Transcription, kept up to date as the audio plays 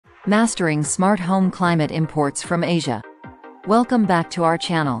Mastering Smart Home Climate Imports from Asia. Welcome back to our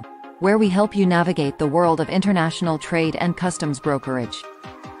channel, where we help you navigate the world of international trade and customs brokerage.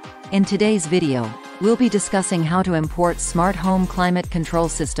 In today's video, we'll be discussing how to import smart home climate control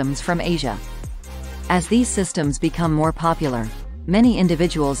systems from Asia. As these systems become more popular, many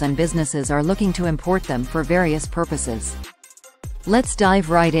individuals and businesses are looking to import them for various purposes. Let's dive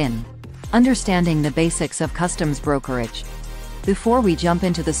right in. Understanding the basics of customs brokerage. Before we jump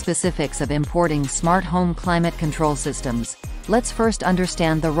into the specifics of importing smart home climate control systems, let's first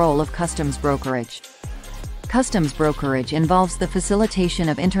understand the role of customs brokerage. Customs brokerage involves the facilitation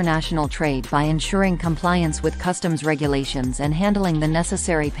of international trade by ensuring compliance with customs regulations and handling the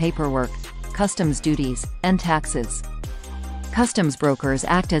necessary paperwork, customs duties, and taxes. Customs brokers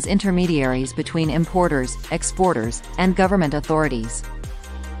act as intermediaries between importers, exporters, and government authorities.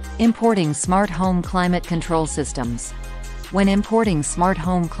 Importing smart home climate control systems. When importing smart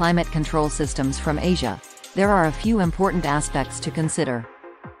home climate control systems from Asia, there are a few important aspects to consider.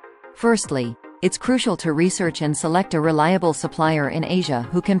 Firstly, it's crucial to research and select a reliable supplier in Asia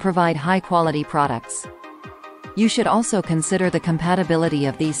who can provide high-quality products. You should also consider the compatibility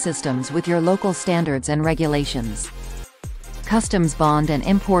of these systems with your local standards and regulations. Customs Bond and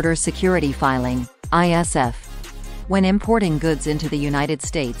Importer Security Filing, ISF. When importing goods into the United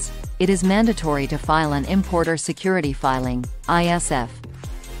States, it is mandatory to file an Importer Security Filing, ISF.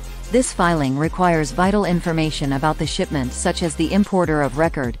 This filing requires vital information about the shipment such as the importer of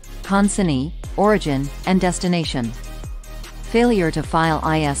record, consignee, origin, and destination. Failure to file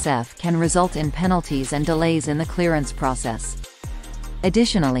ISF can result in penalties and delays in the clearance process.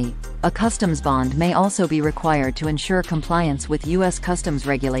 Additionally, a customs bond may also be required to ensure compliance with U.S. customs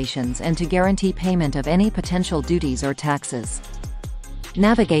regulations and to guarantee payment of any potential duties or taxes.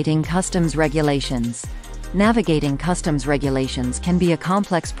 Navigating customs regulations. Navigating customs regulations can be a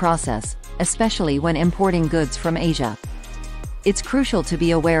complex process, especially when importing goods from Asia. It's crucial to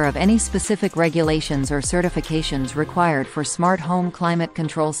be aware of any specific regulations or certifications required for smart home climate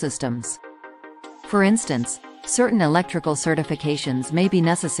control systems. For instance, certain electrical certifications may be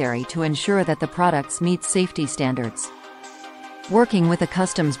necessary to ensure that the products meet safety standards. Working with a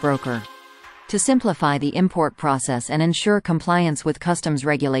customs broker. To simplify the import process and ensure compliance with customs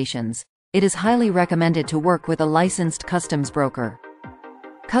regulations, it is highly recommended to work with a licensed customs broker.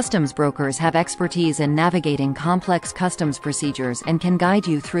 Customs brokers have expertise in navigating complex customs procedures and can guide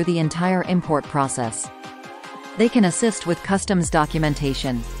you through the entire import process. They can assist with customs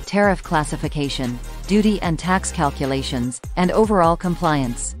documentation, tariff classification, duty and tax calculations, and overall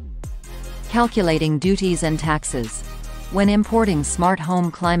compliance. Calculating duties and taxes. When importing smart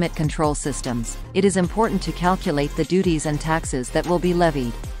home climate control systems, it is important to calculate the duties and taxes that will be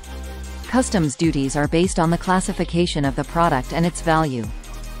levied. Customs duties are based on the classification of the product and its value.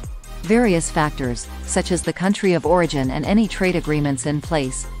 Various factors, such as the country of origin and any trade agreements in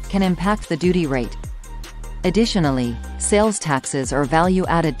place, can impact the duty rate. Additionally, sales taxes or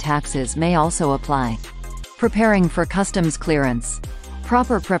value-added taxes may also apply. Preparing for customs clearance.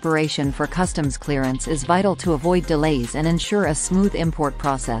 Proper preparation for customs clearance is vital to avoid delays and ensure a smooth import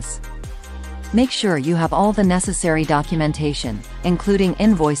process. Make sure you have all the necessary documentation, including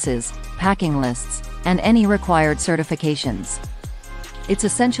invoices, packing lists, and any required certifications. It's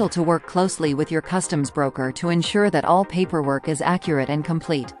essential to work closely with your customs broker to ensure that all paperwork is accurate and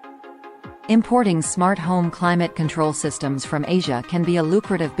complete. Importing smart home climate control systems from Asia can be a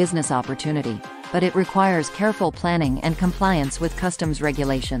lucrative business opportunity, but it requires careful planning and compliance with customs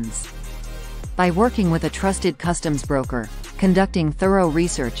regulations. By working with a trusted customs broker, conducting thorough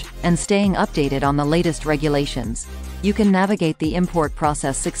research, and staying updated on the latest regulations, you can navigate the import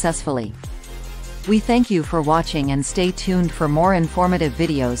process successfully. We thank you for watching and stay tuned for more informative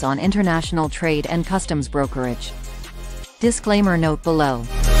videos on international trade and customs brokerage. Disclaimer note below.